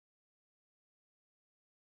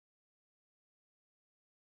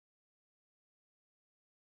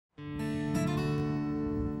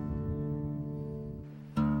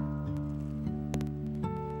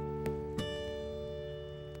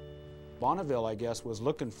Bonneville, I guess, was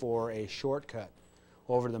looking for a shortcut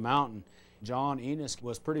over the mountain. John Enos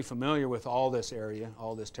was pretty familiar with all this area,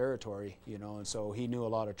 all this territory, you know, and so he knew a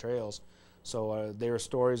lot of trails. So there are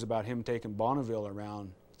stories about him taking Bonneville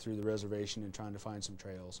around through the reservation and trying to find some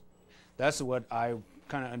trails. That's what I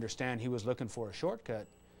kind of understand. He was looking for a shortcut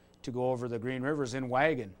to go over the Green Rivers in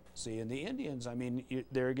wagon. See, and the Indians, I mean,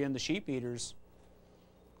 there again, the sheep eaters,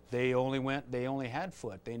 they only had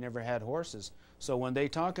foot. They never had horses. So when they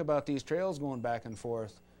talk about these trails going back and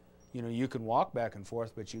forth, you know, you can walk back and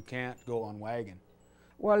forth, but you can't go on wagon.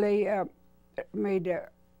 Well, they made a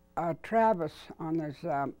Travois on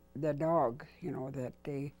the dogs, you know, that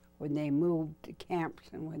when they moved to camps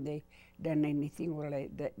and when they done anything, well,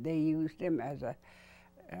 they used them as a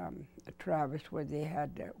Travois where they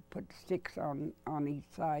had to put sticks on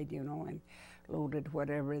each side, you know, and loaded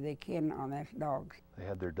whatever they can on those dogs. They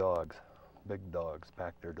had their dogs, big dogs,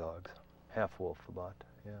 packed their dogs, half wolf about,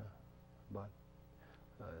 yeah, but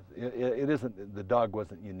it isn't, the dog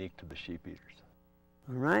wasn't unique to the sheep eaters.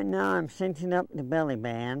 Right now I'm cinching up the belly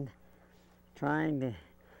band, trying to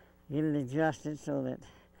get it adjusted so that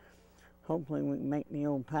hopefully we can make the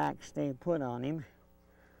old pack stay put on him.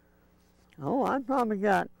 Oh, I've probably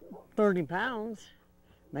got 30 pounds,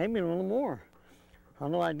 maybe a little more.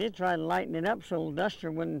 Although I did try to lighten it up so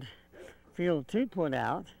Duster wouldn't feel too put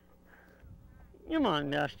out. Come on,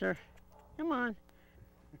 Duster. Come on.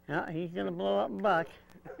 Oh, he's going to blow up Buck.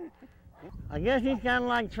 I guess he's kind of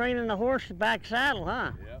like training a horse to back saddle,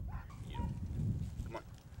 huh? Yep. Come on.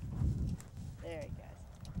 There he goes.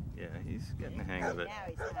 Yeah, he's getting the hang of it. Now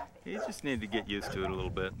he's happy. He just needs to get used to it a little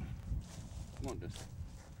bit. Come on, Duster.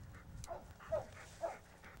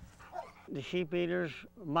 The sheep eaters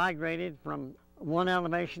migrated from one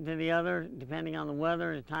elevation to the other, depending on the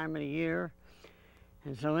weather, the time of the year.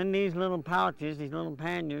 And so in these little pouches, these little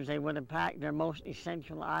panniers, they would have packed their most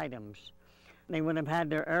essential items. They would have had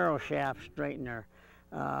their arrow shaft straightener,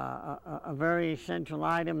 a very essential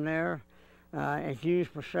item there. It's used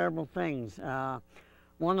for several things.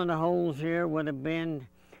 One of the holes here would have been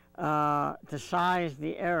to size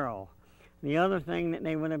the arrow. The other thing that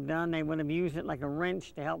they would have done, they would have used it like a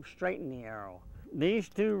wrench to help straighten the arrow. These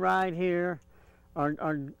two right here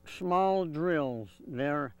are small drills.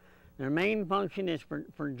 Their main function is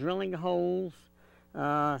for drilling holes,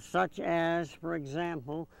 such as, for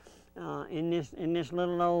example, in this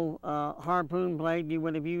little old harpoon blade, you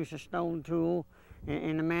would have used a stone tool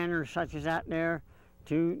in a manner such as that there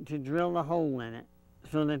to drill the hole in it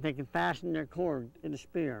so that they could fasten their cord to the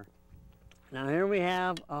spear. Now here we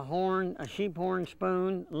have a horn, a sheep horn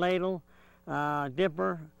spoon, ladle,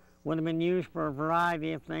 dipper, would have been used for a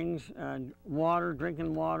variety of things, water,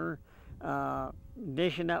 drinking water,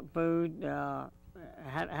 dishing up food,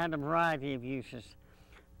 had a variety of uses.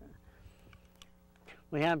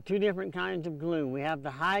 We have two different kinds of glue. We have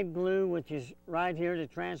the hide glue, which is right here, the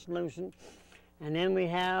translucent, and then we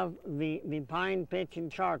have the pine pitch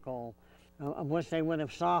and charcoal, of which they would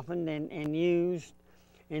have softened and used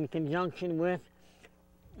in conjunction with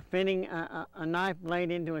fitting a knife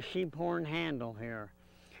blade into a sheep horn handle here.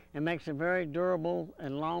 It makes a very durable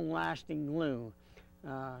and long-lasting glue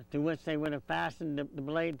to which they would have fastened the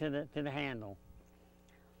blade to the handle.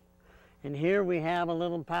 And here we have a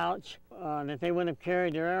little pouch that they would have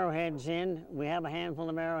carried their arrowheads in. We have a handful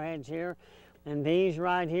of arrowheads here, and these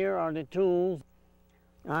right here are the tools.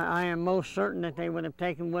 I am most certain that they would have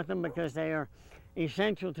taken with them because they are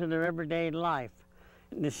essential to their everyday life.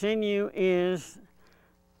 The sinew is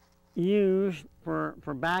used for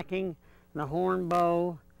backing the horn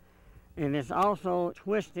bow. It is also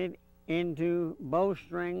twisted into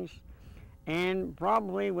bowstrings and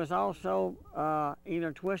probably was also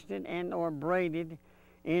either twisted and or braided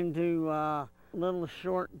into little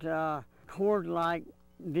short cord-like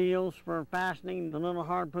deals for fastening the little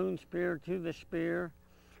harpoon spear to the spear.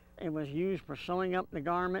 It was used for sewing up the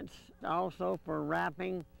garments, also for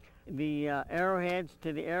wrapping the arrowheads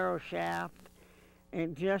to the arrow shaft.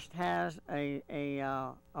 It just has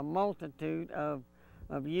a multitude of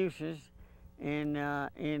uses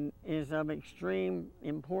and is of extreme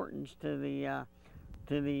importance to the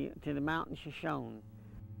mountain Shoshone.